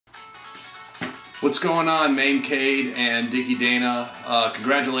What's going on, MAMECADE and Dinkydana?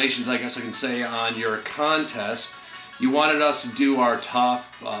 Congratulations, I guess I can say, on your contest. You wanted us to do our top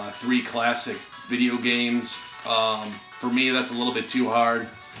 3 classic video games. For me, that's a little bit too hard.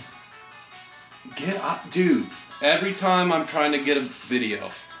 Get up, dude. Every time I'm trying to get a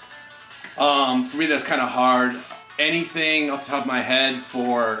video, for me that's kind of hard. Anything off the top of my head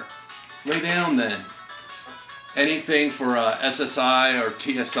for, lay down then. Anything for SSI or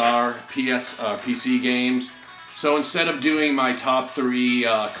TSR, PC games. So instead of doing my top 3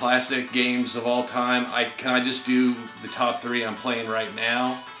 classic games of all time, can I just do the top 3 I'm playing right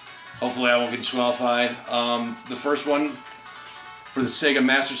now? Hopefully I won't get disqualified. The first one for the Sega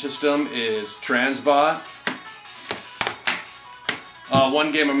Master System is Transbot.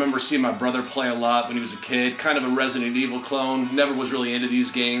 One game I remember seeing my brother play a lot when he was a kid. Kind of a Resident Evil clone. Never was really into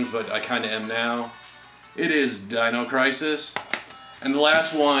these games, but I kind of am now. It is Dino Crisis. And the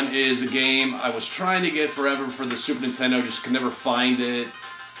last one is a game I was trying to get forever for the Super Nintendo, just could never find it,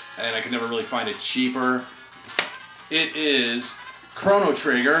 and I could never really find it cheaper. It is Chrono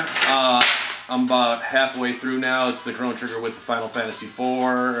Trigger. I'm about halfway through now. It's the Chrono Trigger with the Final Fantasy IV,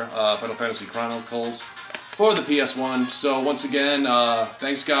 Final Fantasy Chronicles for the PS1. So once again,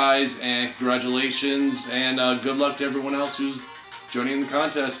 thanks guys, and congratulations, and good luck to everyone else who's joining in the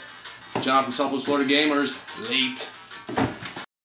contest. John from Southwest Florida Gamers, late.